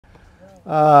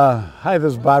Hi,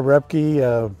 this is Bob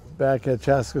Roepke, back at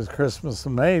Chaska's Christmas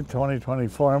in May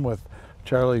 2024. I'm with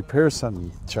Charlie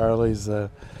Pierson. Charlie's the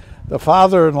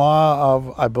father-in-law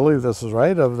of, I believe this is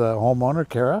right, of the homeowner,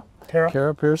 Kara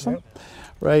Pierson. Yep.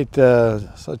 Right,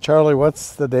 so Charlie,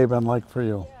 what's the day been like for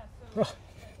you? Oh,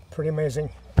 pretty amazing.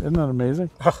 Isn't it amazing?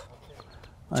 Oh,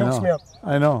 jumps me up.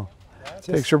 I know.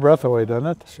 Takes your breath away, doesn't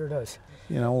it? Sure does.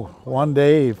 You know, one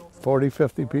day, 40,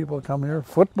 50 people come here.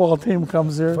 Football team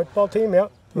comes here. Football team, yeah.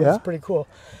 Yeah. It's pretty cool.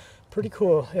 Pretty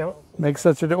cool, yeah. Makes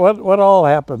such a what all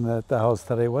happened at the house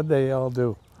today? What did they all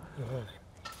do?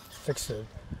 Fixed the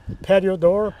patio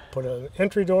door, put an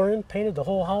entry door in, painted the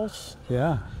whole house.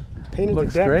 Yeah. Painted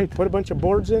Looks the deck, great. put a bunch of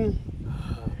boards in.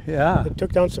 Yeah. They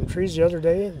took down some trees the other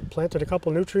day, and planted a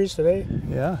couple new trees today.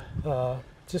 Yeah.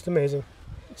 Just amazing.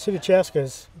 City of Chaska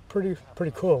is pretty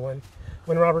cool.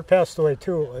 When Robert passed away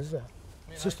too, it was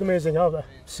it's just amazing how the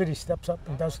city steps up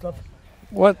and does stuff.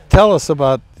 Tell us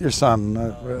about your son,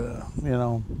 you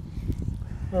know,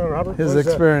 Robert his was,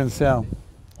 experience, yeah.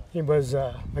 He was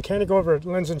a mechanic over at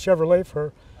Lenz and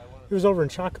Chevrolet he was over in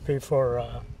Shakopee for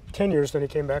 10 years, then he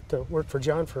came back to work for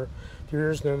John for a few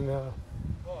years, then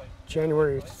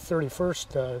January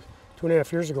 31st,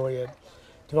 2.5 years ago, he had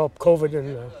developed COVID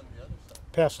and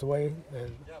passed away.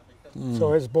 And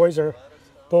so his boys are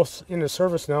both in the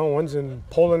service now. One's in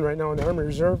Poland right now in the Army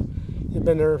Reserve. He's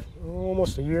been there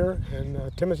almost a year, and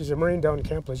Timothy's a Marine down in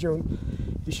Camp Lejeune.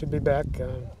 He should be back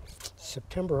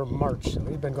September or March. So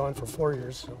he's been gone for 4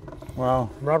 years. So. Wow.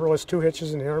 Robert was 2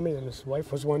 hitches in the Army, and his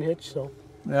wife was 1 hitch. So.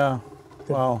 Yeah.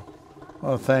 Wow.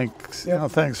 Well, thanks. Yep. You know,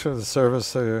 thanks for the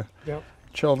service to your Yep.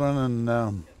 children,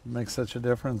 and makes such a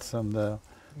difference. And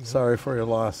sorry for your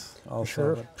loss.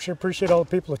 Also. Sure appreciate all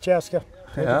the people of Chaska.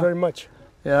 Thank you very much.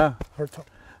 Yeah. Heartfelt.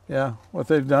 Yeah. What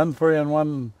they've done for you in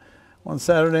one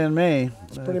Saturday in May.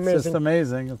 It's pretty It's amazing. just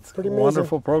amazing. It's Pretty a amazing.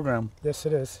 wonderful program. Yes,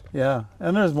 it is. Yeah.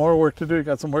 And there's more work to do. You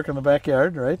got some work in the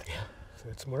backyard, right? Yeah. So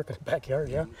it's some work in the backyard,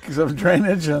 yeah. Some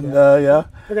drainage and yeah.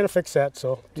 We're going to fix that,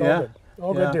 so it's all good.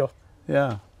 All good deal.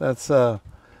 Yeah. That's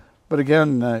but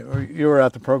again, you were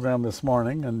at the program this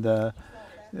morning and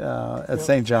at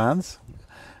St. John's.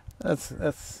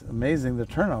 That's amazing, the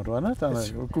turnout, wasn't it? On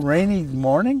a rainy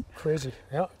morning? Crazy.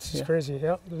 Yeah, it's just crazy.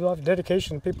 Yeah. There's a lot of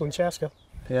dedication to people in Chaska.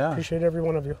 Yeah. Appreciate every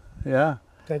one of you. Yeah.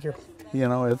 Thank you. You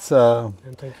know, it's And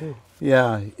thank you.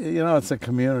 yeah, you know, it's a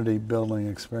community building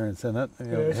experience, isn't it? You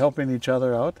know, is. helping each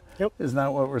other out. Yep. Isn't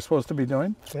that what we're supposed to be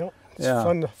doing? Yep. It's Yeah.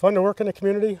 fun to work in the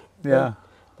community. Yeah.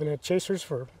 Been at Chasers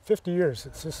for 50 years.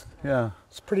 It's just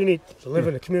it's pretty neat to live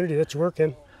in the community that you work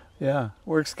in. Yeah.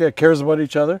 Cares about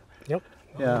each other. Yep.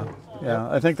 Yeah. Yeah.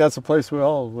 I think that's a place we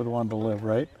all would want to live,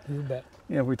 right? You bet.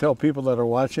 You know, we tell people that are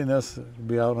watching this, it'll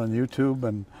be out on YouTube,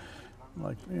 and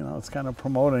like, you know, it's kind of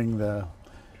promoting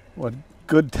what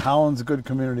good towns, good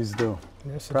communities do.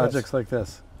 Yes, it Projects does. like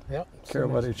this. Yep. Care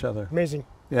about each other. Amazing.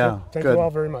 Yeah. Thank good. you all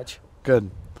very much.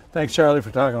 Good. Thanks, Charlie,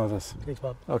 for talking with us. Thanks,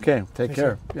 Bob. Okay. Take Thanks,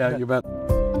 care. sir. Yeah, Yeah. you bet.